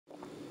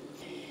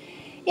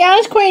Yeah,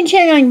 it's Queen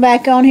Chingling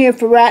back on here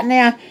for right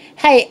now.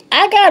 Hey,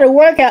 I got a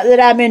workout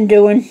that I've been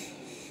doing,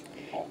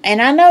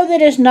 and I know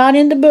that it's not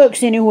in the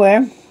books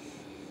anywhere.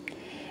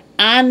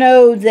 I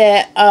know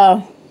that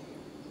a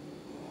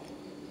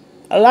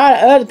lot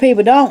of other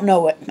people don't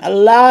know it. A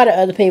lot of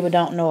other people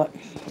don't know it.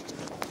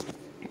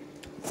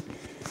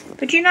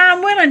 But you know,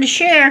 I'm willing to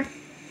share.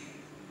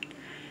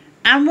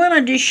 I'm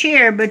willing to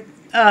share, but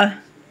I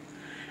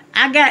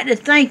got to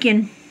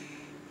thinking,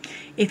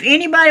 if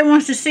anybody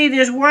wants to see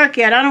this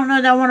workout, I don't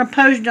know that I want to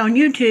post it on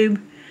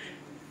YouTube,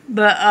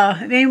 but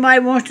if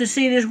anybody wants to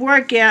see this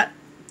workout,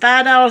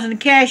 $5 in the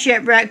Cash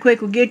App right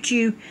quick will get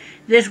you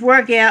this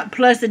workout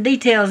plus the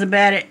details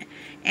about it,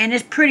 and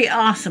it's pretty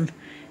awesome.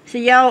 So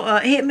y'all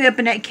hit me up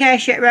in that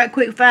Cash App right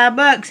quick,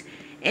 $5,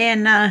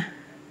 and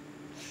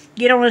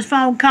get on this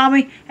phone, call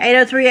me,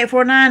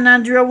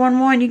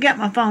 803-849-9011. You got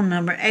my phone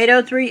number,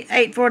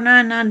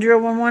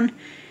 803-849-9011,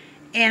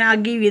 and I'll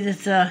give you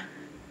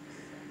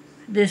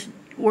this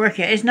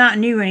workout. It's not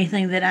new or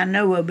anything that I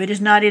know of, but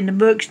it's not in the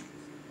books.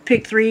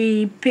 Pick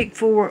 3, Pick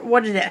 4,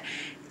 what is that?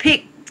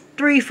 Pick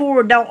 3,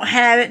 4 don't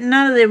have it.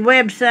 None of the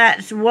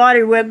websites,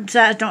 water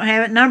websites don't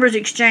have it. Numbers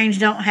Exchange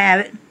don't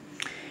have it.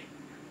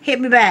 Hit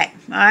me back,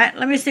 all right?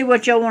 Let me see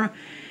what y'all want.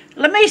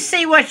 Let me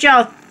see what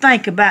y'all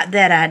think about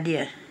that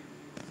idea.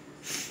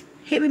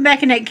 Hit me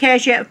back in that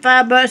Cash App,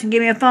 $5, and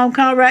give me a phone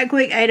call right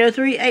quick,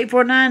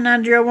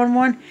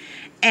 803-849-9011,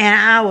 and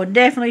I will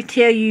definitely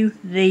tell you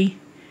the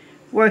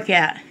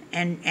workout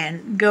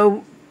and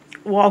go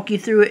walk you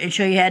through it and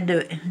show you how to do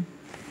it.